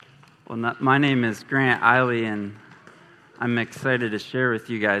My name is Grant Eiley, and I'm excited to share with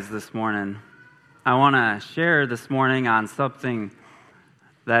you guys this morning. I want to share this morning on something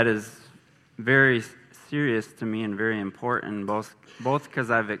that is very serious to me and very important, both because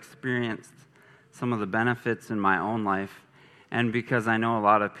I've experienced some of the benefits in my own life, and because I know a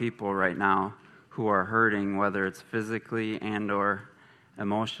lot of people right now who are hurting, whether it's physically and or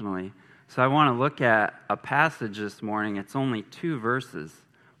emotionally. So I want to look at a passage this morning. It's only 2 verses.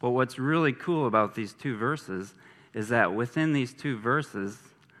 But what's really cool about these 2 verses is that within these 2 verses,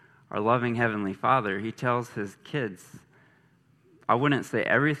 our loving Heavenly Father, He tells His kids, I wouldn't say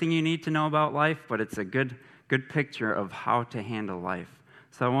everything you need to know about life, but it's a good picture of how to handle life.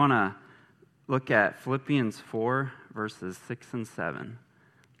 So I want to look at Philippians 4, verses 6 and 7.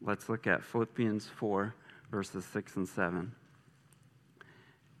 Let's look at Philippians 4, verses 6 and 7.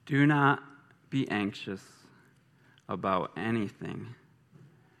 Do not be anxious about anything,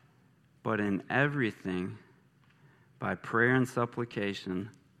 but in everything, by prayer and supplication,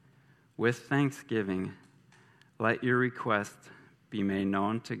 with thanksgiving, let your request be made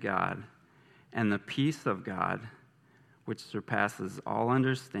known to God, and the peace of God, which surpasses all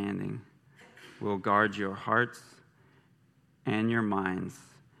understanding, will guard your hearts and your minds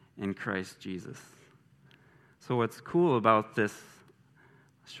in Christ Jesus. So what's cool about this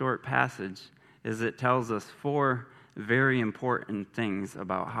short passage is it tells us 4 very important things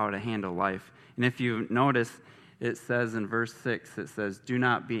about how to handle life. And if you notice, it says in verse 6, it says, do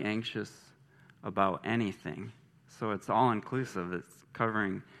not be anxious about anything. So it's all inclusive. It's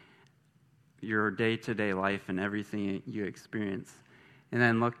covering your day-to-day life and everything you experience. And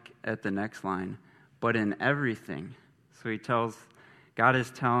then look at the next line, but in everything. So God is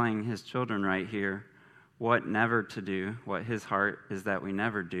telling His children right here what never to do, what His heart is that we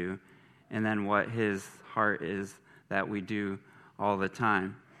never do, and then what His heart is that we do all the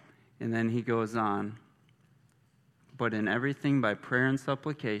time. And then He goes on, but in everything by prayer and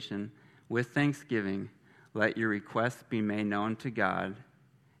supplication, with thanksgiving, let your requests be made known to God.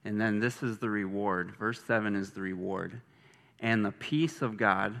 And then this is the reward. Verse 7 is the reward. And the peace of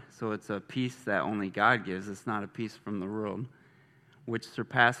God, so it's a peace that only God gives, it's not a peace from the world, which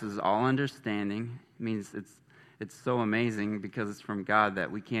surpasses all understanding. It means it's so amazing because it's from God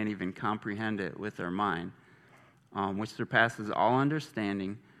that we can't even comprehend it with our mind. Which surpasses all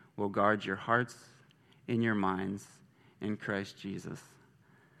understanding, will guard your hearts and your minds in Christ Jesus.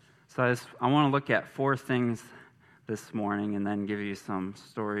 So I want to look at 4 things this morning and then give you some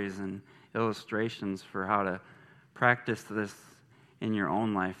stories and illustrations for how to practice this in your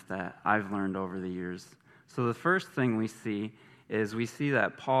own life that I've learned over the years. So the first thing we see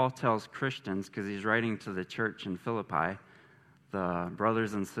that Paul tells Christians, because he's writing to the church in Philippi, the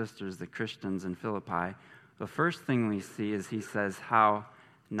brothers and sisters, the Christians in Philippi. The first thing we see is he says how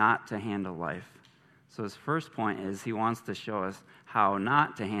not to handle life. So his first point is he wants to show us how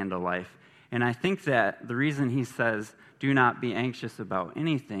not to handle life. And I think that the reason he says do not be anxious about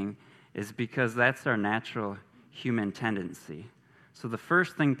anything is because that's our natural human tendency. So the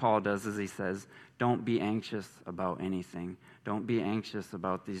first thing Paul does is he says, don't be anxious about anything. Don't be anxious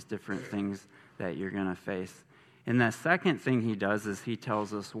about these different things that you're going to face. And the second thing he does is he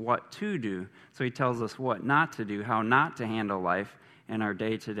tells us what to do. So he tells us what not to do, how not to handle life and our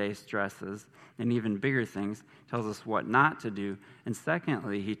day-to-day stresses and even bigger things. He tells us what not to do. And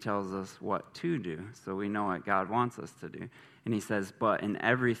secondly, he tells us what to do, so we know what God wants us to do. And he says, but in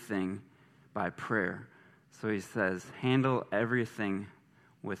everything by prayer. So he says, handle everything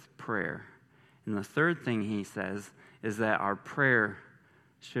with prayer. And the third thing he says is that our prayer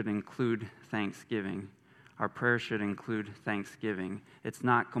should include thanksgiving. Our prayer should include thanksgiving. It's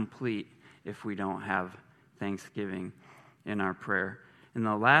not complete if we don't have thanksgiving in our prayer. And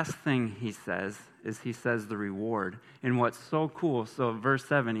the last thing he says is he says the reward. And what's so cool, so verse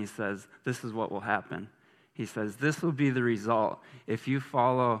 7 he says, this is what will happen. He says, this will be the result if you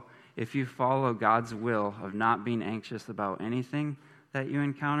follow God's will of not being anxious about anything that you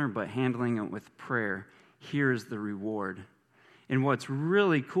encounter, but handling it with prayer. Here's the reward. And what's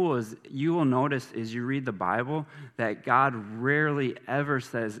really cool is you will notice as you read the Bible that God rarely ever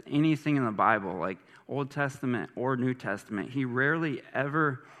says anything in the Bible, like Old Testament or New Testament. He rarely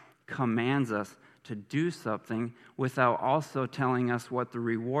ever commands us to do something without also telling us what the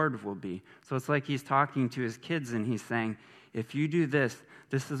reward will be. So it's like he's talking to his kids and he's saying, if you do this,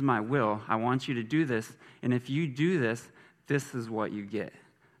 this is my will. I want you to do this. And if you do this, this is what you get.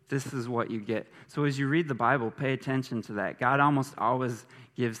 This is what you get. So as you read the Bible, pay attention to that. God almost always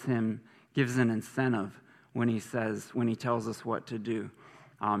gives an incentive when he tells us what to do.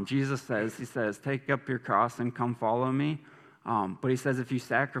 Jesus says, take up your cross and come follow me. But he says if you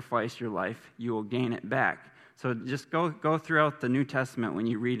sacrifice your life, you will gain it back. So just go throughout the New Testament when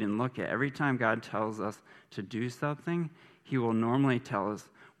you read and look at every time God tells us to do something, he will normally tell us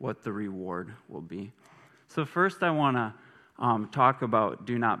what the reward will be. So first I want to talk about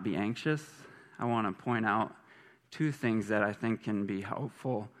do not be anxious. I want to point out two things that I think can be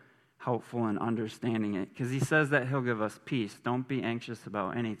helpful in understanding it. Because he says that he'll give us peace. Don't be anxious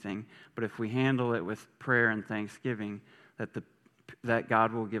about anything. But if we handle it with prayer and thanksgiving, that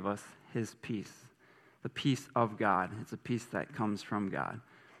God will give us his peace. The peace of God. It's a peace that comes from God.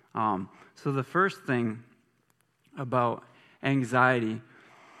 So the first thing about anxiety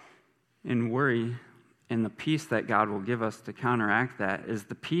and worry and the peace that God will give us to counteract that is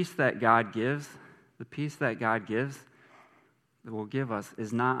the peace that God gives. The peace that God gives that will give us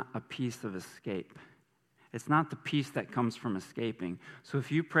is not a peace of escape. It's not the peace that comes from escaping. So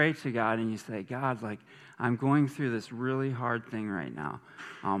if you pray to God and you say, God, I'm going through this really hard thing right now.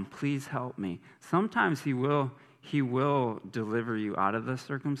 Please help me. Sometimes he will deliver you out of the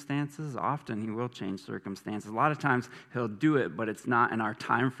circumstances. Often he will change circumstances. A lot of times he'll do it, but it's not in our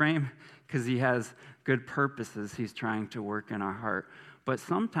time frame because he has good purposes he's trying to work in our heart. But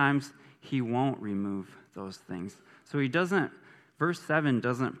sometimes he won't remove those things. So verse 7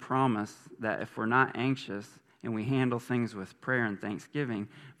 doesn't promise that if we're not anxious and we handle things with prayer and thanksgiving,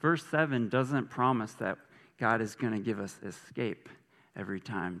 verse 7 doesn't promise that God is going to give us escape every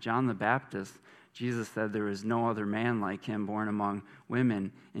time. John the Baptist, Jesus said there was no other man like him born among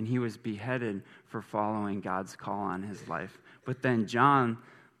women, and he was beheaded for following God's call on his life. But then John,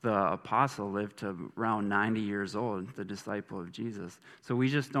 the apostle, lived to around 90 years old, the disciple of Jesus. So we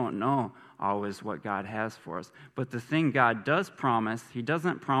just don't know always what God has for us. But the thing God does promise, he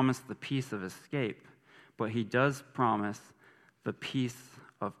doesn't promise the peace of escape, but he does promise the peace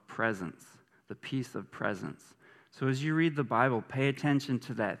of presence, the peace of presence. So as you read the Bible, pay attention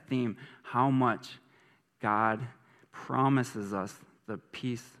to that theme, how much God promises us the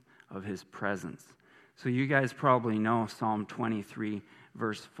peace of his presence. So you guys probably know Psalm 23,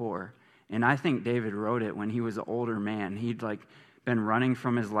 verse 4. And I think David wrote it when he was an older man. He'd been running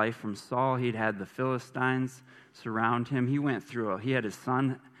from his life from Saul. He'd had the Philistines surround him. He had his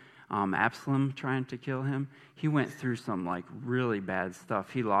son Absalom trying to kill him. He went through some really bad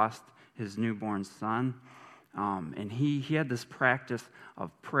stuff. He lost his newborn son. And he had this practice of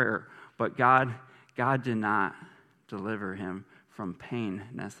prayer. But God did not deliver him from pain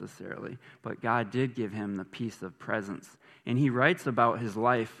necessarily. But God did give him the peace of presence. And he writes about his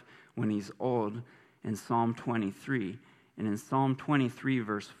life when he's old in Psalm 23. And in Psalm 23,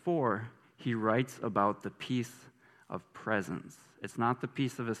 verse 4, he writes about the peace of presence. It's not the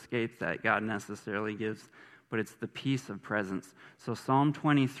peace of escape that God necessarily gives, but it's the peace of presence. So Psalm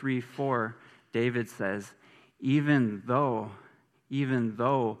 23, 4, David says, even though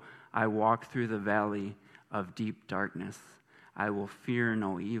I walk through the valley of deep darkness, I will fear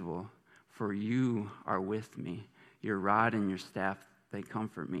no evil, for you are with me. Your rod and your staff, they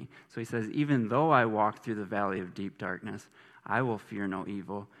comfort me. So he says, even though I walk through the valley of deep darkness, I will fear no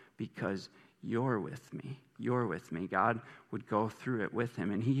evil because you're with me. You're with me. God would go through it with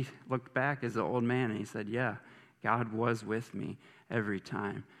him. And he looked back as an old man and he said, yeah, God was with me every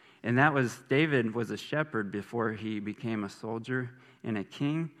time. And David was a shepherd before he became a soldier and a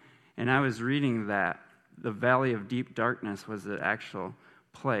king. And I was reading that the valley of deep darkness was the actual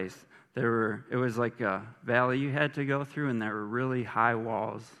place. It was like a valley you had to go through, and there were really high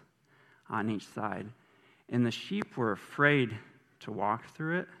walls on each side. And the sheep were afraid to walk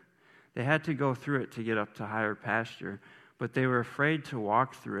through it. They had to go through it to get up to higher pasture, but they were afraid to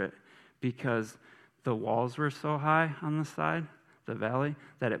walk through it because the walls were so high on the side, the valley,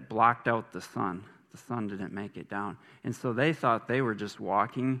 that it blocked out the sun. The sun didn't make it down. And so they thought they were just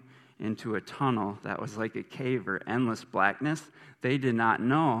walking into a tunnel that was like a cave or endless blackness. They did not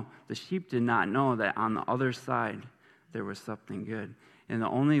know, the sheep did not know that on the other side there was something good. And the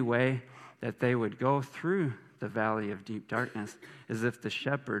only way that they would go through the valley of deep darkness is if the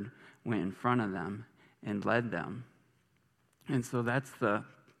shepherd went in front of them and led them. And so that's the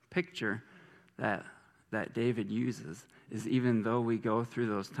picture that David uses, is even though we go through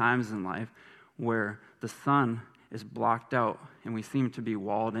those times in life where the sun is blocked out and we seem to be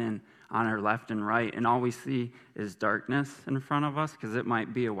walled in on our left and right, and all we see is darkness in front of us, because it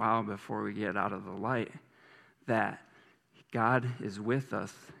might be a while before we get out of the light, that God is with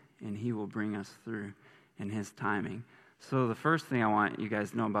us and he will bring us through in his timing. So the first thing I want you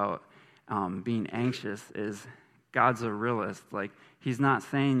guys to know about being anxious is God's a realist. He's not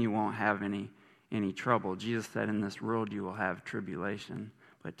saying you won't have any trouble. Jesus said, in this world you will have tribulation,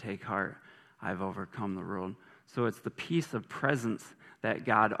 but take heart, I've overcome the world. So it's the peace of presence that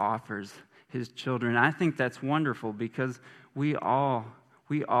God offers his children. I think that's wonderful because we all,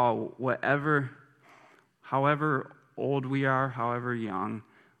 however old we are, however young,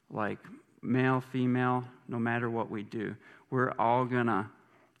 like male, female, no matter what we do, we're all going to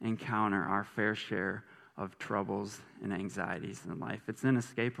encounter our fair share of troubles and anxieties in life. It's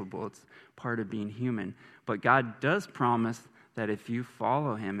inescapable. It's part of being human. But God does promise that if you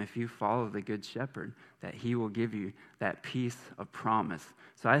follow him, if you follow the Good Shepherd, that he will give you that peace of promise.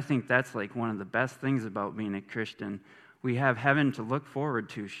 So I think that's like one of the best things about being a Christian. We have heaven to look forward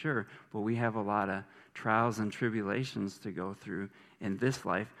to, sure, but we have a lot of trials and tribulations to go through in this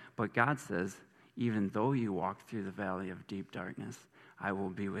life. But God says, even though you walk through the valley of deep darkness, I will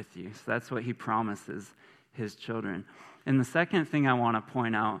be with you. So that's what he promises his children. And the second thing I want to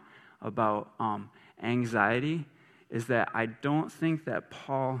point out about anxiety is that I don't think that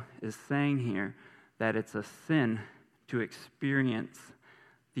Paul is saying here that it's a sin to experience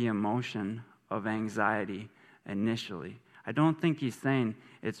the emotion of anxiety initially. I don't think he's saying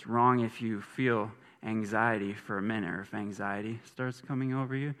it's wrong if you feel anxiety for a minute or if anxiety starts coming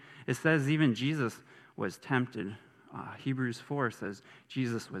over you. It says even Jesus was tempted. Hebrews 4 says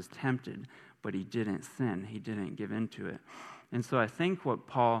Jesus was tempted, but he didn't sin. He didn't give into it. And so I think what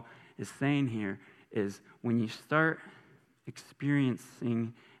Paul is saying here is when you start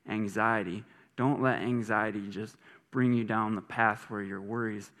experiencing anxiety, don't let anxiety just bring you down the path where your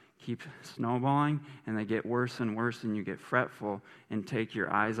worries keep snowballing and they get worse and worse and you get fretful and take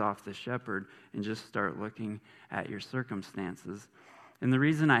your eyes off the shepherd and just start looking at your circumstances. And the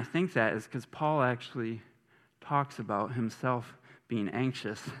reason I think that is because Paul actually talks about himself being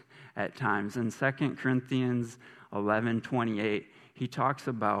anxious at times. In 2 Corinthians 11:28, he talks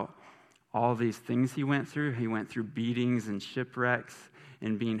about all these things he went through. He went through beatings and shipwrecks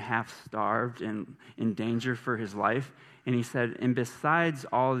and being half-starved and in danger for his life. And he said, and besides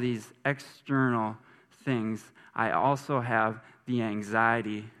all these external things, I also have the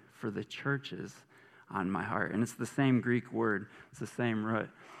anxiety for the churches on my heart. And it's the same Greek word. It's the same root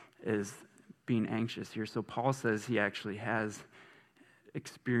as being anxious here. So Paul says he actually has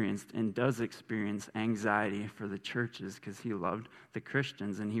experienced and does experience anxiety for the churches because he loved the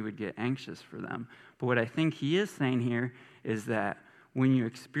Christians and he would get anxious for them. But what I think he is saying here is that when you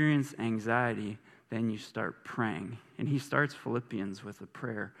experience anxiety, then you start praying. And he starts Philippians with a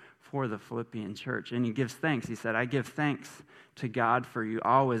prayer for the Philippian church. And he gives thanks. He said, I give thanks to God for you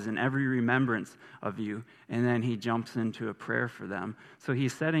always in every remembrance of you. And then he jumps into a prayer for them. So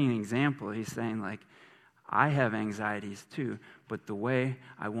he's setting an example. He's saying, like, I have anxieties too, but the way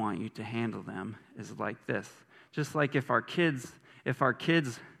I want you to handle them is like this. Just like if our kids live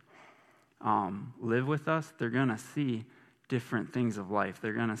with us, they're going to see different things of life.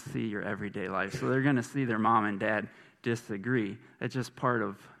 They're going to see your everyday life. So they're going to see their mom and dad disagree. That's just part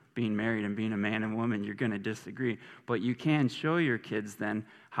of being married and being a man and woman. You're going to disagree. But you can show your kids then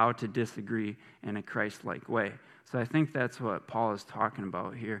how to disagree in a Christ-like way. So I think that's what Paul is talking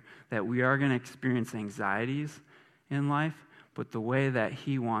about here, that we are going to experience anxieties in life, but the way that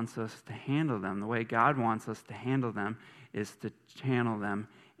he wants us to handle them, the way God wants us to handle them, is to channel them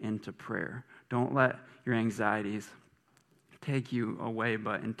into prayer. Don't let your anxieties take you away,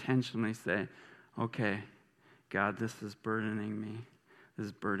 but intentionally say, okay, God, this is burdening me. This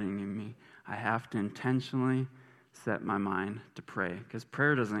is burdening me. I have to intentionally set my mind to pray, because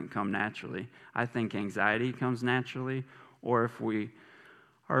prayer doesn't come naturally. I think anxiety comes naturally, or if we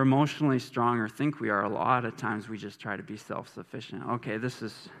are emotionally strong or think we are, a lot of times we just try to be self-sufficient. Okay, this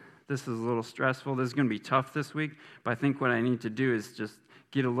is a little stressful. This is going to be tough this week, but I think what I need to do is just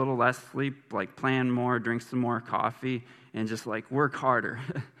get a little less sleep, like plan more, drink some more coffee, and just like work harder.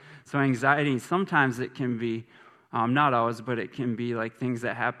 So anxiety, sometimes it can be, not always, but it can be like things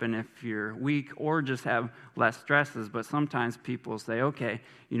that happen if you're weak or just have less stresses. But sometimes people say, okay,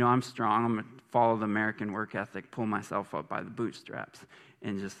 I'm strong. I'm going to follow the American work ethic, pull myself up by the bootstraps,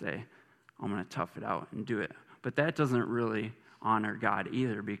 and just say, I'm going to tough it out and do it. But that doesn't really honor God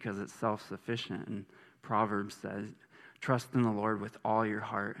either, because it's self-sufficient. And Proverbs says, trust in the Lord with all your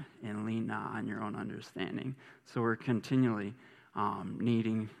heart and lean not on your own understanding. So we're continually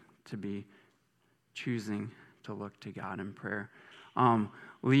needing to be choosing to look to God in prayer.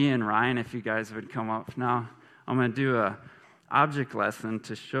 Lee and Ryan, if you guys would come up now, I'm going to do a object lesson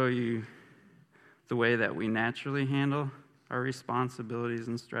to show you the way that we naturally handle our responsibilities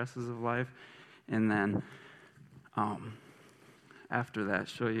and stresses of life, and then after that,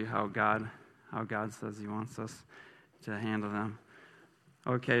 show you how God says He wants us to handle them.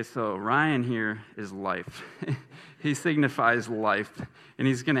 Okay, so Ryan here is life. He signifies life. And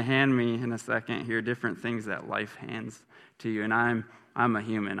he's going to hand me in a second here different things that life hands to you. And I'm a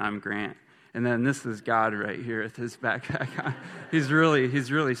human. I'm Grant. And then this is God right here with his backpack on. He's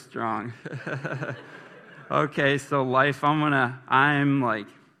really strong. Okay, so life, I'm like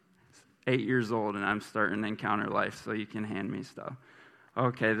 8 years old and I'm starting to encounter life, so you can hand me stuff.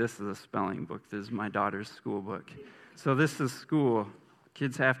 Okay, this is a spelling book. This is my daughter's school book. So this is school.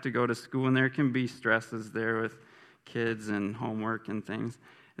 Kids have to go to school, and there can be stresses there with kids and homework and things.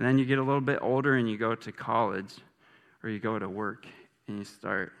 And then you get a little bit older and you go to college or you go to work and you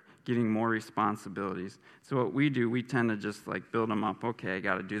start getting more responsibilities. So what we do, we tend to just like build them up. Okay, I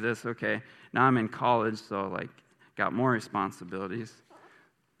got to do this. Okay, now I'm in college, so like got more responsibilities.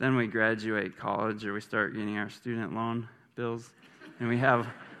 Then we graduate college or we start getting our student loan bills, and we have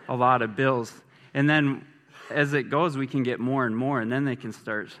a lot of bills. And then as it goes, we can get more and more, and then they can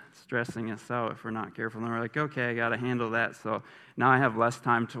start stressing us out if we're not careful. And we're like, okay, I got to handle that. So now I have less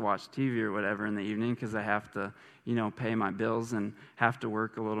time to watch TV or whatever in the evening because I have to, pay my bills and have to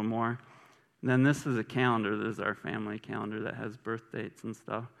work a little more. And then this is a calendar. This is our family calendar that has birth dates and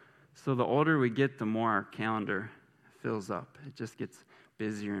stuff. So the older we get, the more our calendar fills up. It just gets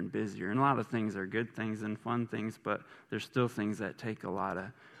busier and busier. And a lot of things are good things and fun things, but there's still things that take a lot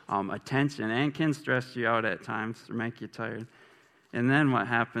of attention and can stress you out at times or make you tired. And then what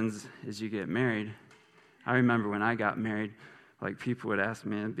happens is you get married. I remember when I got married, like people would ask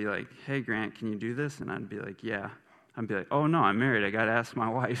me and be like, hey, Grant, can you do this? And I'd be like, yeah. I'd be like, oh, no, I'm married. I got to ask my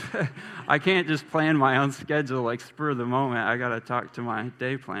wife. I can't just plan my own schedule like spur of the moment. I got to talk to my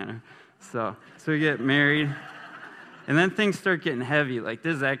day planner. So we get married. And then things start getting heavy. Like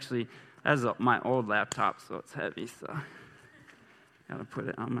that's my old laptop, so it's heavy. So got to put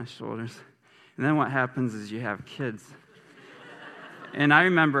it on my shoulders. And then what happens is you have kids. And I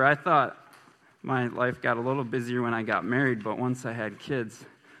remember I thought my life got a little busier when I got married, but once I had kids,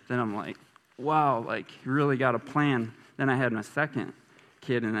 then I'm like, wow, like you really got a plan. Then I had my second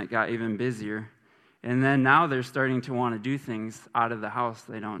kid, and it got even busier. And then now they're starting to want to do things out of the house.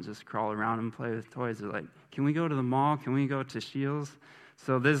 They don't just crawl around and play with toys. They're like, can we go to the mall? Can we go to Shields?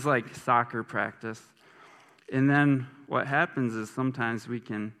 So this is like soccer practice. And then what happens is sometimes we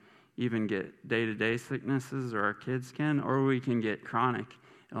can even get day-to-day sicknesses, or our kids can, or we can get chronic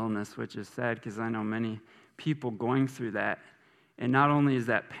illness, which is sad because I know many people going through that. And not only is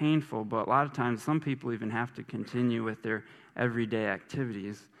that painful, but a lot of times some people even have to continue with their everyday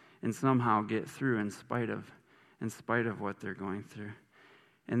activities and somehow get through in spite of what they're going through.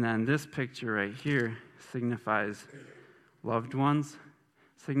 And then this picture right here signifies loved ones,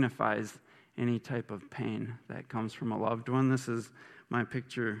 signifies any type of pain that comes from a loved one. This is a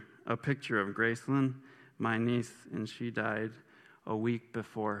picture of Graceland, my niece, and she died a week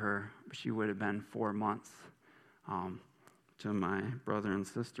before her. She would have been 4 months to my brother and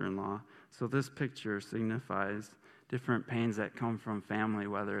sister-in-law. So this picture signifies different pains that come from family,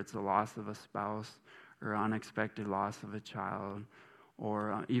 whether it's the loss of a spouse or unexpected loss of a child,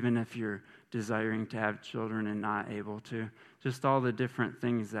 or even if you're desiring to have children and not able to, just all the different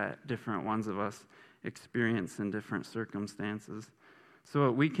things that different ones of us experience in different circumstances. So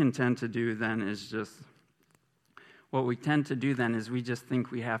what we can tend to do then is we just think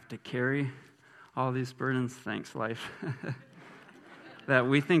we have to carry all these burdens. Thanks, life. That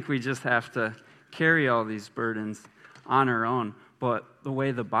we think we just have to carry all these burdens on our own. But the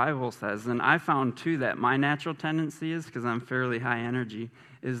way the Bible says, and I found too that my natural tendency is, because I'm fairly high energy,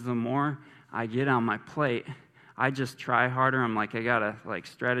 is the more I get on my plate, I just try harder. I'm like, I gotta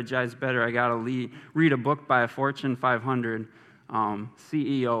strategize better. I gotta read a book by a Fortune 500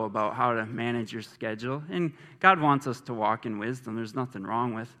 CEO about how to manage your schedule. And God wants us to walk in wisdom. There's nothing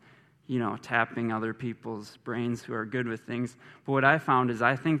wrong with tapping other people's brains who are good with things. But what I found is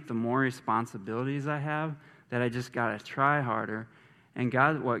I think the more responsibilities I have, that I just got to try harder. And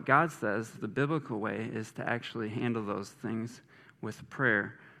what God says, the biblical way, is to actually handle those things with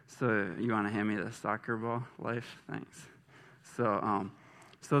prayer. So you want to hand me the soccer ball, life? Thanks.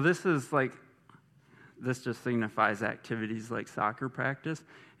 So this just signifies activities like soccer practice.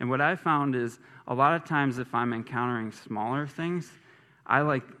 And what I found is a lot of times if I'm encountering smaller things,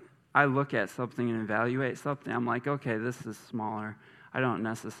 I look at something and evaluate something. I'm like, okay, this is smaller. I don't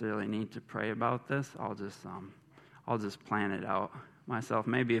necessarily need to pray about this. I'll just plan it out myself.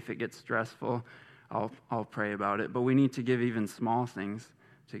 Maybe if it gets stressful, I'll pray about it. But we need to give even small things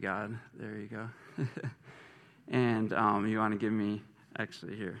to God. There you go. And you want to give me,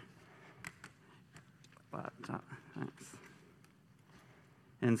 actually here, laptop. Thanks.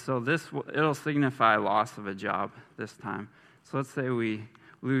 And so it'll signify loss of a job this time. So let's say we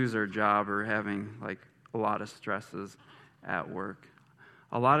lose our job or having like a lot of stresses at work.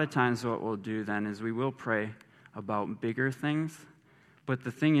 A lot of times what we'll do then is we will pray about bigger things. But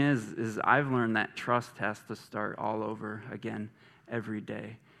the thing is I've learned that trust has to start all over again every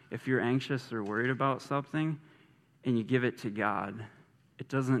day. If you're anxious or worried about something and you give it to God, it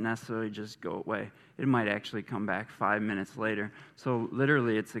doesn't necessarily just go away. It might actually come back 5 minutes later. So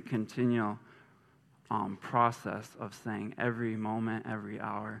literally it's a continual process of saying every moment, every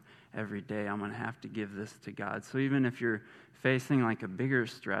hour, every day, I'm going to have to give this to God. So even if you're facing like a bigger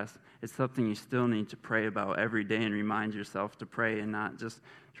stress, it's something you still need to pray about every day and remind yourself to pray and not just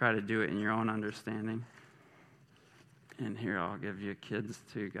try to do it in your own understanding. And here, I'll give you kids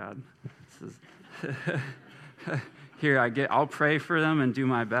too, God. This is here, I'll pray for them and do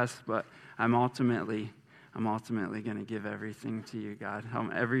my best, but I'm ultimately going to give everything to you, God.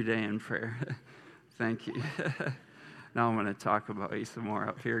 Every day in prayer. Thank you. Now I'm going to talk about you some more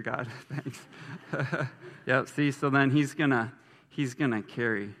up here, God. Thanks. Yep. See, so then he's gonna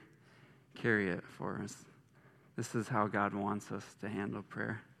carry it for us. This is how God wants us to handle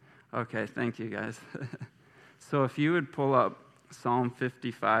prayer. Okay. Thank you, guys. So if you would pull up Psalm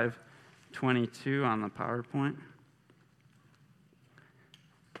 55:22 on the PowerPoint.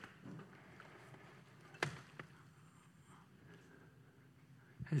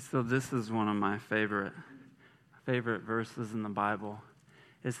 Hey, so this is one of my favorite verses in the Bible.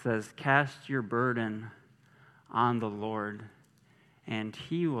 It says, "Cast your burden on the Lord, and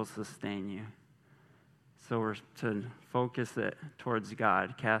He will sustain you." So we're to focus it towards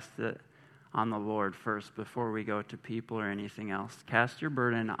God. Cast it on the Lord first before we go to people or anything else. Cast your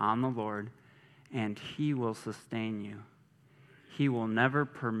burden on the Lord, and He will sustain you. He will never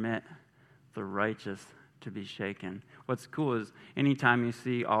permit the righteous to be shaken. What's cool is anytime you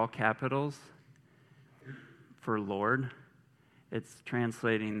see all capitals for Lord, it's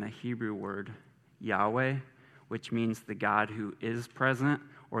translating the Hebrew word Yahweh, which means the God who is present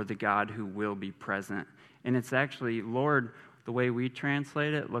or the God who will be present. And it's actually, Lord, the way we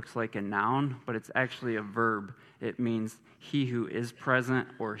translate it looks like a noun, but it's actually a verb. It means he who is present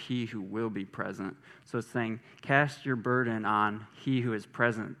or he who will be present. So it's saying, cast your burden on he who is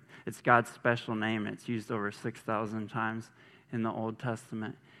present. It's God's special name. It's used over 6,000 times in the Old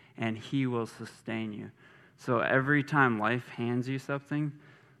Testament. And He will sustain you. So every time life hands you something,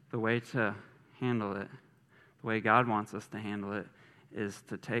 the way to handle it, the way God wants us to handle it, is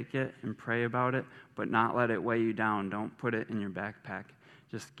to take it and pray about it, but not let it weigh you down. Don't put it in your backpack.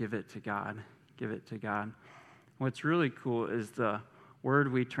 Just give it to God. Give it to God. What's really cool is the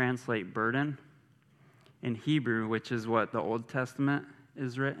word we translate burden in Hebrew, which is what the Old Testament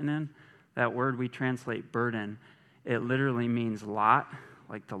is written in. That word we translate burden, it literally means lot,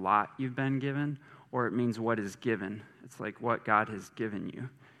 like the lot you've been given, or it means what is given. It's like what God has given you.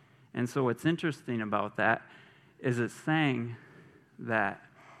 And so what's interesting about that is it's saying that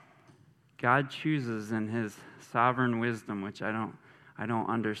God chooses in His sovereign wisdom, which I don't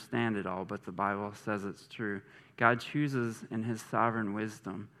understand it all, but the Bible says it's true. God chooses in His sovereign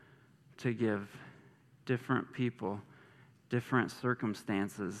wisdom to give different people different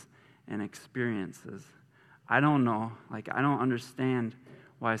circumstances and experiences. I don't know, I don't understand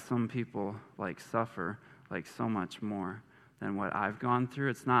why some people suffer so much more than what I've gone through.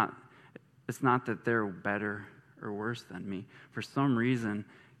 It's not that they're better or worse than me. For some reason,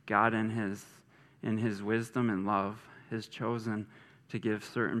 God in his wisdom and love has chosen to give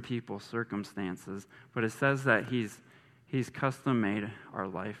certain people circumstances. But it says that He's custom made our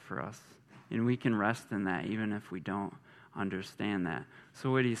life for us. And we can rest in that even if we don't understand that.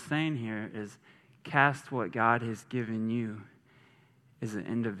 So what He's saying here is cast what God has given you as an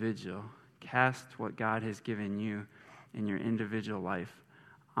individual. Cast what God has given you in your individual life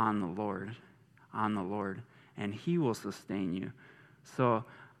on the Lord, and He will sustain you. So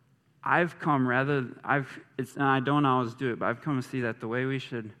I don't always do it, but I've come to see that the way we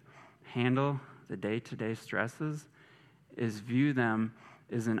should handle the day-to-day stresses is view them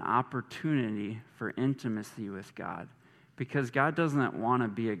as an opportunity for intimacy with God. Because God doesn't want to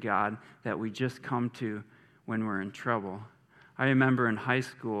be a God that we just come to when we're in trouble. I remember in high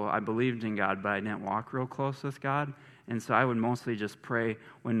school, I believed in God, but I didn't walk real close with God. And so I would mostly just pray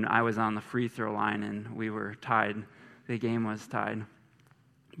when I was on the free throw line and we were tied. The game was tied.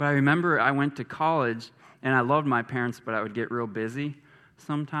 But I remember I went to college, and I loved my parents, but I would get real busy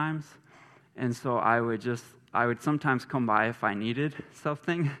sometimes. And so I would sometimes come by if I needed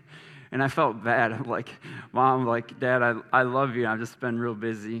something. And I felt bad. I'm like, Mom, Dad, I love you. I've just been real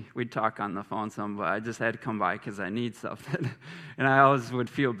busy. We'd talk on the phone some, but I just had to come by because I need something. And I always would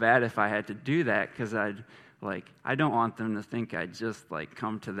feel bad if I had to do that because I'd Like, I don't want them to think I just, like,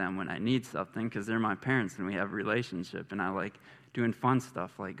 come to them when I need something, because they're my parents and we have a relationship, and I like doing fun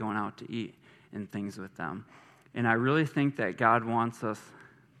stuff like going out to eat and things with them. And I really think that God wants us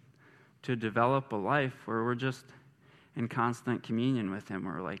to develop a life where we're just in constant communion with him,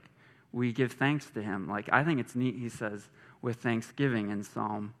 or like we give thanks to him. Like, I think it's neat, he says, with thanksgiving in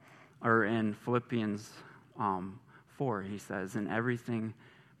Philippians 4, he says, in everything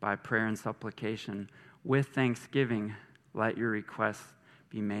by prayer and supplication, with thanksgiving, let your requests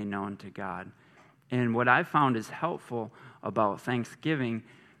be made known to God. And what I found is helpful about thanksgiving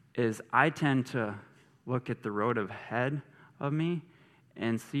is I tend to look at the road ahead of me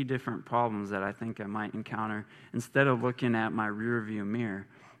and see different problems that I think I might encounter instead of looking at my rearview mirror.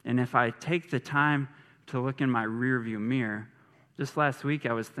 And if I take the time to look in my rearview mirror, just last week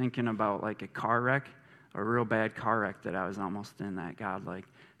I was thinking about like a car wreck, a real bad car wreck that I was almost in, that God like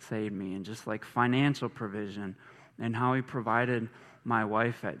saved me, and just like financial provision and how he provided my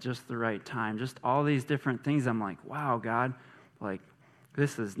wife at just the right time. Just all these different things. I'm like, wow, God, like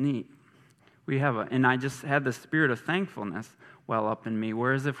this is neat. And I just had the spirit of thankfulness well up in me.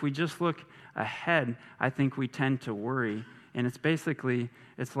 Whereas if we just look ahead, I think we tend to worry. And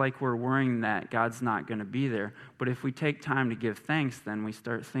it's like we're worrying that God's not going to be there. But if we take time to give thanks, then we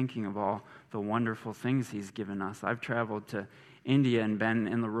start thinking of all the wonderful things he's given us. I've traveled to India and been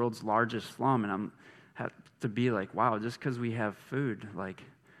in the world's largest slum, and I'm have to be like, wow, just because we have food, like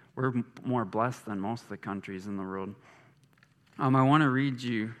we're more blessed than most of the countries in the world. I want to read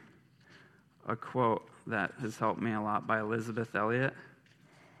you a quote that has helped me a lot by Elizabeth Elliot.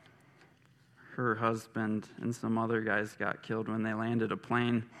 Her husband and some other guys got killed when they landed a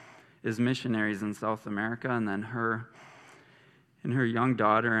plane as missionaries in South America, and then her and her young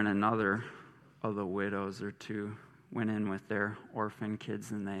daughter and another of the widows or two went in with their orphan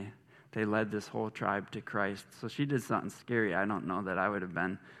kids, and they led this whole tribe to Christ. So she did something scary. I don't know that I would have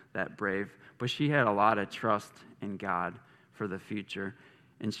been that brave, but she had a lot of trust in God for the future.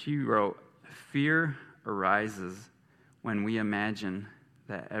 And she wrote, "Fear arises when we imagine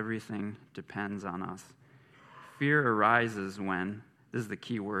that everything depends on us. Fear arises when," this is the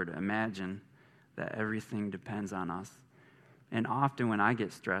key word, imagine, "that everything depends on us." And often when I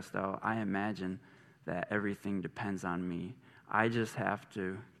get stressed out, I imagine that everything depends on me. I just have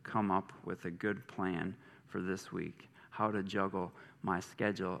to come up with a good plan for this week, how to juggle my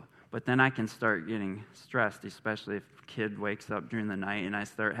schedule. But then I can start getting stressed, especially if a kid wakes up during the night and I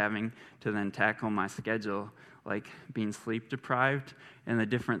start having to then tackle my schedule, like being sleep deprived and the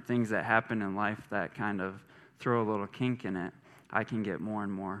different things that happen in life that kind of throw a little kink in it. I can get more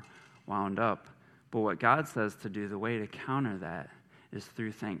and more wound up. But what God says to do, the way to counter that, is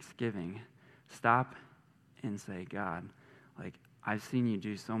through thanksgiving. Stop and say, God, like, I've seen you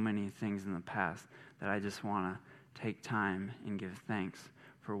do so many things in the past that I just want to take time and give thanks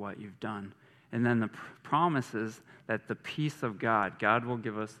for what you've done. And then the promise is that the peace of God will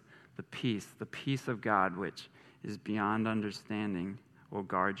give us the peace of God, which is beyond understanding, will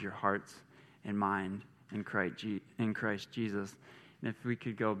guard your hearts and mind in Christ Jesus. And if we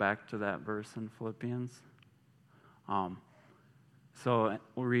could go back to that verse in Philippians. So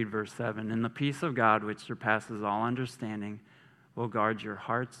we'll read verse 7. "And the peace of God, which surpasses all understanding, will guard your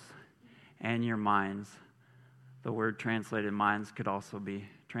hearts and your minds." The word translated minds could also be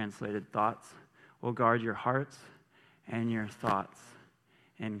translated thoughts. "Will guard your hearts and your thoughts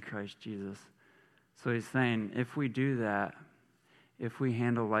in Christ Jesus." So he's saying, if we do that, if we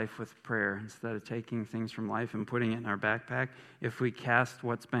handle life with prayer instead of taking things from life and putting it in our backpack, if we cast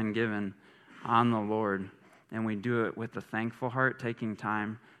what's been given on the Lord and we do it with a thankful heart, taking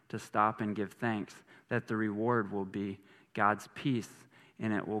time to stop and give thanks, that the reward will be God's peace,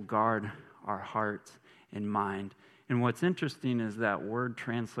 and it will guard our hearts and mind. And what's interesting is that word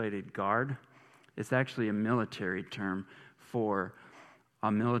translated guard, it's actually a military term for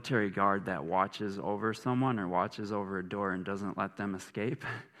a military guard that watches over someone or watches over a door and doesn't let them escape.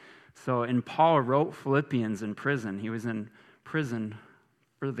 So, and Paul wrote Philippians in prison. He was in prison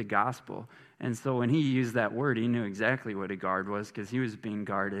for the gospel. And so when he used that word, he knew exactly what a guard was because he was being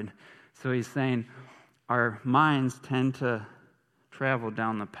guarded. So he's saying our minds tend to travel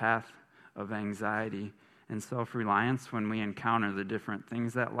down the path of anxiety and self-reliance when we encounter the different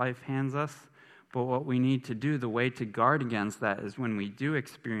things that life hands us. But what we need to do, the way to guard against that, is when we do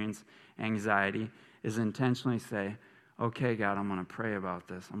experience anxiety, is intentionally say, okay, God, I'm going to pray about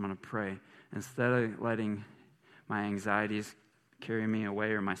this. I'm going to pray. Instead of letting my anxieties carry me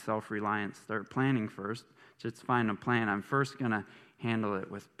away or my self-reliance, start planning first. Just find a plan. I'm first going to handle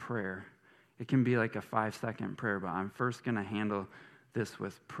it with prayer. It can be like a 5-second prayer, but I'm first going to handle this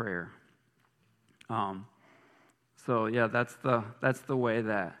with prayer. So yeah, that's the way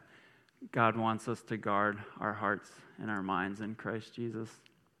that God wants us to guard our hearts and our minds in Christ Jesus.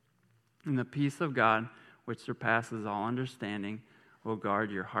 And the peace of God, which surpasses all understanding, will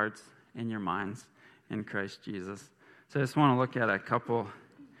guard your hearts and your minds in Christ Jesus. So I just want to look at a couple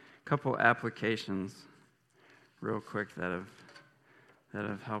applications real quick that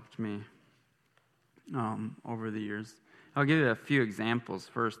have helped me over the years. I'll give you a few examples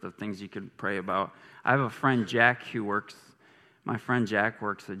first of things you could pray about. I have a friend, Jack, my friend Jack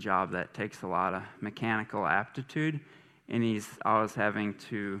works a job that takes a lot of mechanical aptitude, and he's always having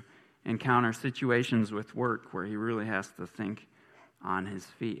to encounter situations with work where he really has to think on his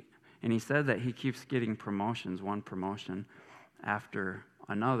feet. And he said that he keeps getting promotions, one promotion after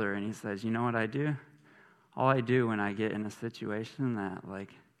another, and he says, you know what I do? All I do when I get in a situation that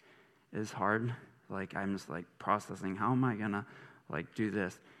is hard, I'm just processing, how am I gonna do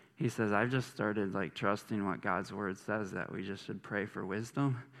this? He says, I've just started trusting what God's word says, that we just should pray for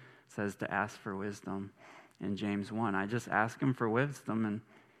wisdom. It says to ask for wisdom in James 1. I just ask him for wisdom, and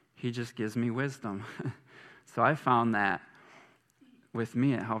he just gives me wisdom. So I found that with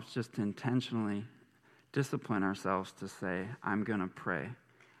me, it helps just to intentionally discipline ourselves to say, I'm going to pray.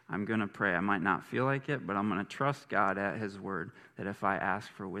 I'm going to pray. I might not feel like it, but I'm going to trust God at his word, that if I ask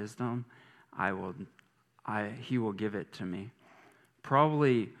for wisdom, he will give it to me.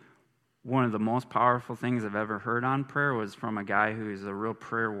 Probably one of the most powerful things I've ever heard on prayer was from a guy who's a real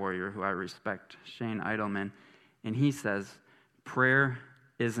prayer warrior who I respect, Shane Eidelman. And he says, prayer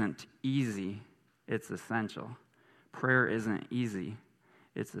isn't easy, it's essential. Prayer isn't easy,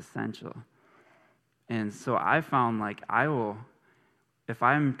 it's essential. And so I found if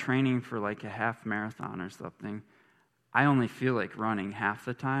I'm training for a half marathon or something, I only feel like running half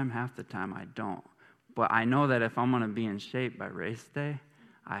the time I don't. But I know that if I'm going to be in shape by race day,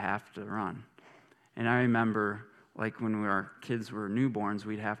 I have to run. And I remember, when our kids were newborns,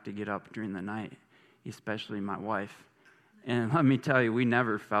 we'd have to get up during the night, especially my wife. And let me tell you, we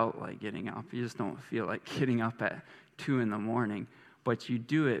never felt like getting up. You just don't feel like getting up at 2 a.m. But you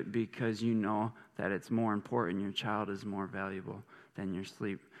do it because you know that it's more important. Your child is more valuable than your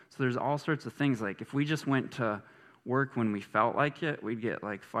sleep. So there's all sorts of things. If we just went to work when we felt like it, we'd get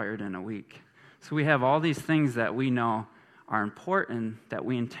fired in a week. So we have all these things that we know are important that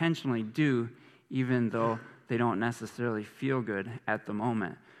we intentionally do, even though they don't necessarily feel good at the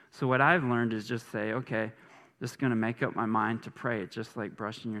moment. So what I've learned is just say, okay, just going to make up my mind to pray. It's just like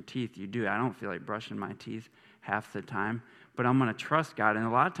brushing your teeth. You do. I don't feel like brushing my teeth half the time, but I'm going to trust God. And a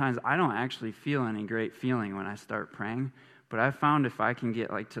lot of times I don't actually feel any great feeling when I start praying, but I found if I can get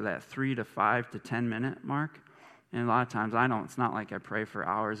to that 3 to 5 to 10 minute mark, and a lot of times it's not like I pray for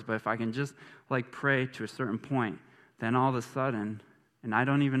hours, but if I can just pray to a certain point, then all of a sudden, and I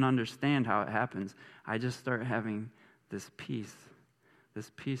don't even understand how it happens, I just start having this peace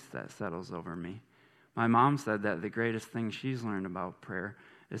that settles over me. My mom said that the greatest thing she's learned about prayer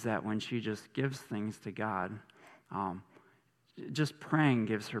is that when she just gives things to God, just praying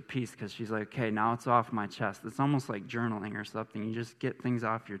gives her peace, because she's like, okay, now it's off my chest. It's almost like journaling or something. You just get things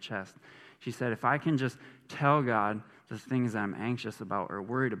off your chest. She said, if I can just tell God the things I'm anxious about or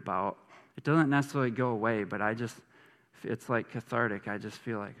worried about, it doesn't necessarily go away, but it's cathartic. I just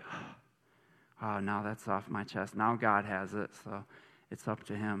feel oh, now that's off my chest. Now God has it, so it's up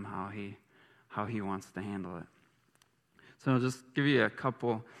to him how he wants to handle it. So I'll just give you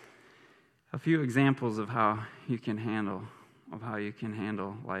a few examples of how you can handle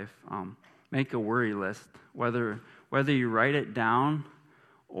life. Make a worry list, whether you write it down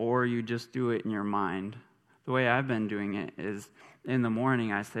or you just do it in your mind. The way I've been doing it is in the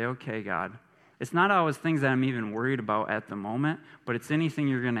morning I say, okay, God, it's not always things that I'm even worried about at the moment, but it's anything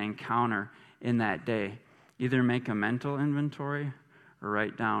you're going to encounter in that day. Either make a mental inventory or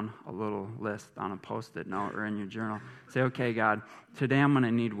write down a little list on a Post-it note or in your journal. Say, okay, God, today I'm going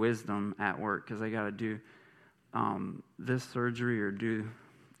to need wisdom at work because I got to do this surgery or do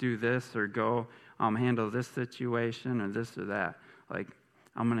this or go handle this situation or this or that.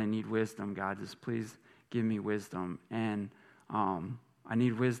 I'm going to need wisdom, God. Just please give me wisdom. And I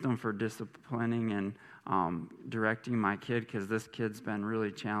need wisdom for disciplining and directing my kid, because this kid's been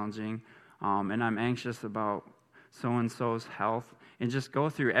really challenging. And I'm anxious about so-and-so's health. And just go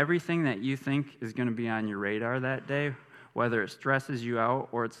through everything that you think is going to be on your radar that day, whether it stresses you out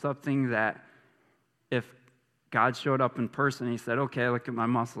or it's something that if God showed up in person, he said, okay, look at my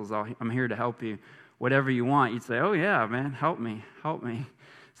muscles, I'm here to help you. Whatever you want, you'd say, oh yeah, man, help me.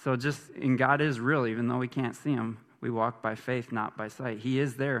 So and God is real, even though we can't see him. We walk by faith, not by sight. He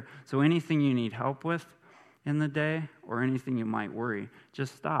is there. So anything you need help with in the day or anything you might worry,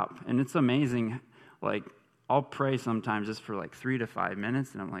 just stop. And it's amazing, I'll pray sometimes just for like 3 to 5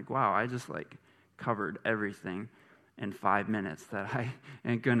 minutes, and I'm like, wow, I just like covered everything in 5 minutes that I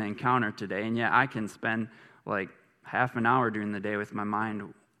ain't going to encounter today. And yet I can spend like half an hour during the day with my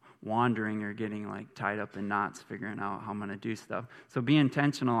mind wandering or getting like tied up in knots figuring out how I'm going to do stuff. So be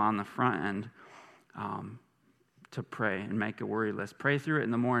intentional on the front end to pray and make a worry list. Pray through it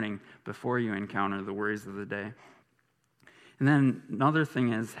in the morning before you encounter the worries of the day. And then another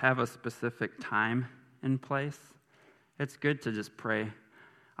thing is have a specific time in place. It's good to just pray.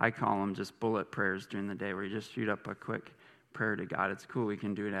 I call them just bullet prayers during the day where you just shoot up a quick prayer to God. It's cool. We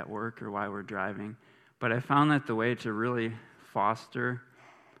can do it at work or while we're driving. But I found that the way to really foster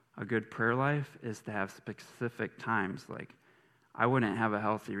a good prayer life is to have specific times. Like, I wouldn't have a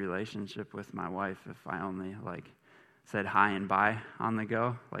healthy relationship with my wife if I only like said hi and bye on the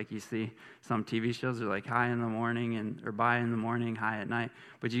go. Like you see some TV shows are like hi in the morning or bye in the morning, hi at night.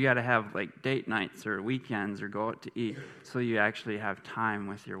 But you got to have like date nights or weekends or go out to eat so you actually have time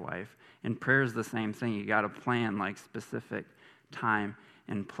with your wife. And prayer is the same thing. You got to plan like specific time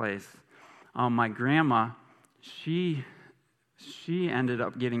and place. My grandma, she ended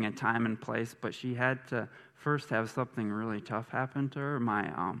up getting a time and place, but she had to first have something really tough happen to her.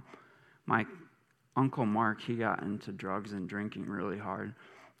 My Uncle Mark, he got into drugs and drinking really hard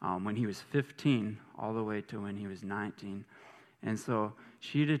when he was 15 all the way to when he was 19. And so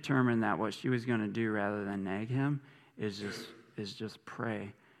she determined that what she was going to do rather than nag him is just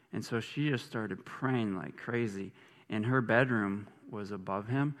pray. And so she just started praying like crazy. And her bedroom was above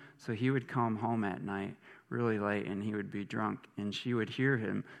him, so he would come home at night really late and he would be drunk, and she would hear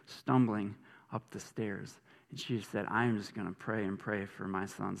him stumbling up the stairs. And she said, I am just going to pray and pray for my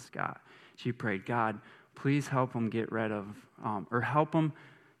son Scott. She prayed, God, please help him get rid of, or help him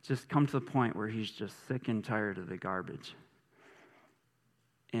just come to the point where he's just sick and tired of the garbage.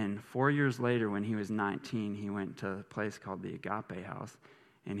 And 4 years later, when he was 19, he went to a place called the Agape House.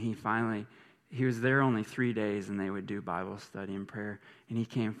 And he was there only 3 days, and they would do Bible study and prayer. And he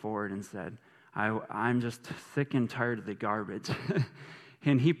came forward and said, I'm just sick and tired of the garbage.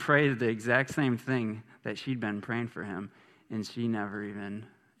 And he prayed the exact same thing that she'd been praying for him. And he never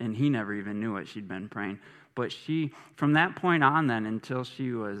even knew what she'd been praying. But from that point on then until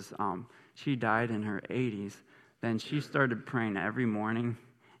she died in her 80s, then she started praying every morning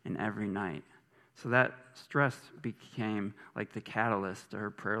and every night. So that stress became like the catalyst to her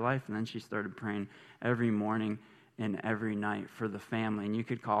prayer life. And then she started praying every morning and every night for the family. And you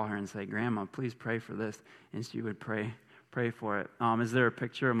could call her and say, Grandma, please pray for this. And she would pray for it. Is there a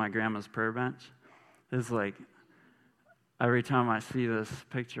picture of my grandma's prayer bench? It's like, every time I see this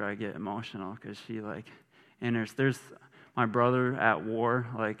picture, I get emotional because she there's my brother at war,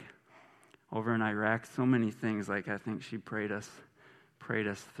 like over in Iraq, so many things. Like I think she prayed us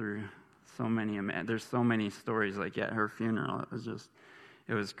through so many. There's so many stories. Like at her funeral,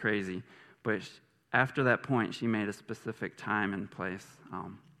 it was crazy. But after that point, she made a specific time and place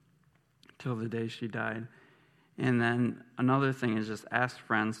till the day she died. And then another thing is just ask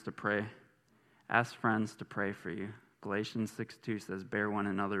friends to pray. Ask friends to pray for you. Galatians 6:2 says, bear one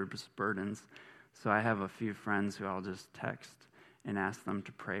another's burdens. So I have a few friends who I'll just text and ask them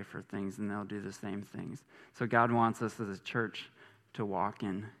to pray for things, and they'll do the same things. So God wants us as a church to walk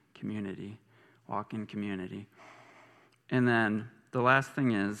in community. And then the last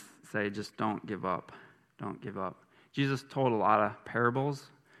thing is, just don't give up. Don't give up. Jesus told a lot of parables,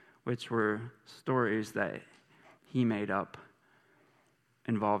 which were stories that he made up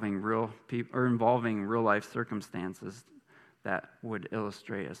involving real people or involving real life circumstances that would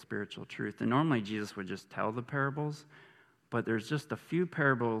illustrate a spiritual truth. And normally Jesus would just tell the parables, but there's just a few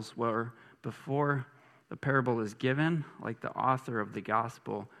parables where before the parable is given, like the author of the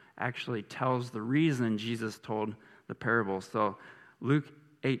gospel actually tells the reason Jesus told the parable. So Luke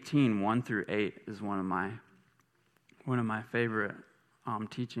 18, 1 through 8 is one of my favorite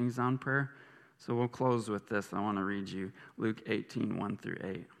teachings on prayer. So we'll close with this. I want to read you Luke 18, 1 through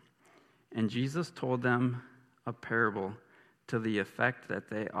 8. And Jesus told them a parable to the effect that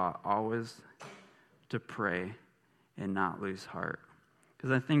they ought always to pray and not lose heart.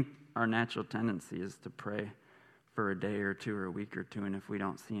 Because I think our natural tendency is to pray for a day or two or a week or two, and if we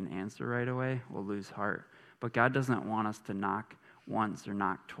don't see an answer right away, we'll lose heart. But God doesn't want us to knock once or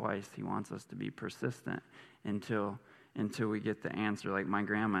knock twice. He wants us to be persistent until we get the answer. Like my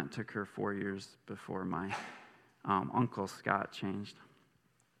grandma, it took her 4 years before my Uncle Scott changed.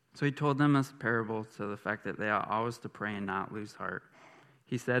 So he told them this parable to the fact that they ought always to pray and not lose heart.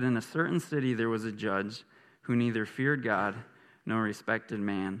 He said, in a certain city there was a judge who neither feared God nor respected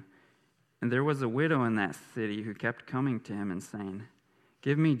man. And there was a widow in that city who kept coming to him and saying,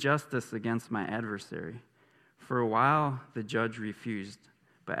 give me justice against my adversary. For a while the judge refused,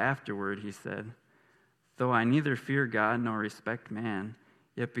 but afterward he said, though I neither fear God nor respect man,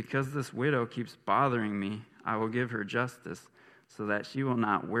 yet because this widow keeps bothering me, I will give her justice, so that she will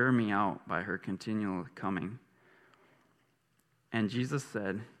not wear me out by her continual coming. And Jesus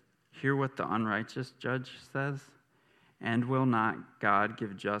said, hear what the unrighteous judge says? And will not God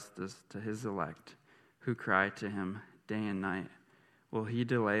give justice to his elect, who cry to him day and night? Will he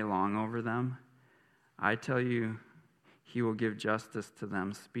delay long over them? I tell you, he will give justice to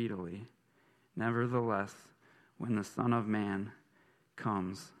them speedily. Nevertheless, when the Son of Man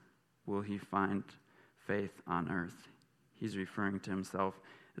comes, will he find faith on earth? He's referring to himself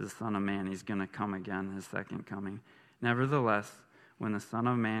as the Son of Man. He's going to come again, his second coming. Nevertheless, when the Son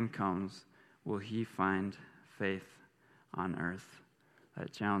of Man comes, will he find faith on earth?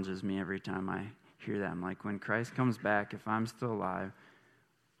 That challenges me every time I hear that. I'm like, when Christ comes back, if I'm still alive,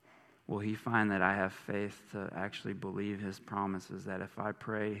 will he find that I have faith to actually believe his promises, that if I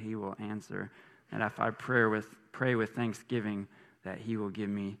pray, he will answer, that if I pray with thanksgiving, that he will give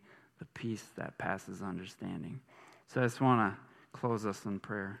me the peace that passes understanding. So I just want to close us in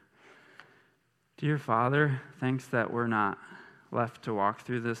prayer. Dear Father, thanks that we're not left to walk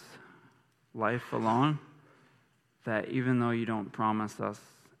through this life alone, that even though you don't promise us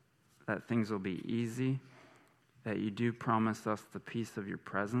that things will be easy, that you do promise us the peace of your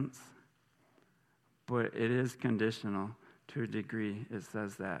presence, but it is conditional to a degree. It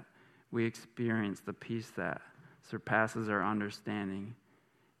says that we experience the peace that surpasses our understanding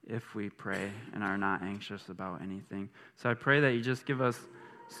if we pray and are not anxious about anything. So I pray that you just give us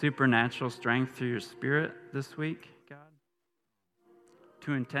supernatural strength through your Spirit this week, God,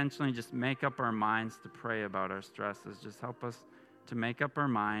 to intentionally just make up our minds to pray about our stresses. Just help us to make up our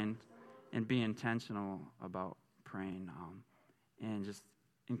mind and be intentional about praying,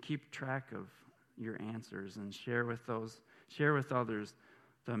 and keep track of your answers and share with others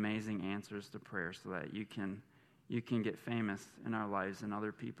the amazing answers to prayer, so that you can get famous in our lives and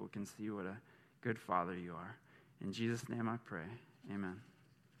other people can see what a good Father you are. In Jesus' name I pray. Amen.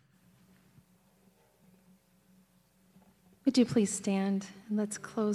 Would you please stand and let's close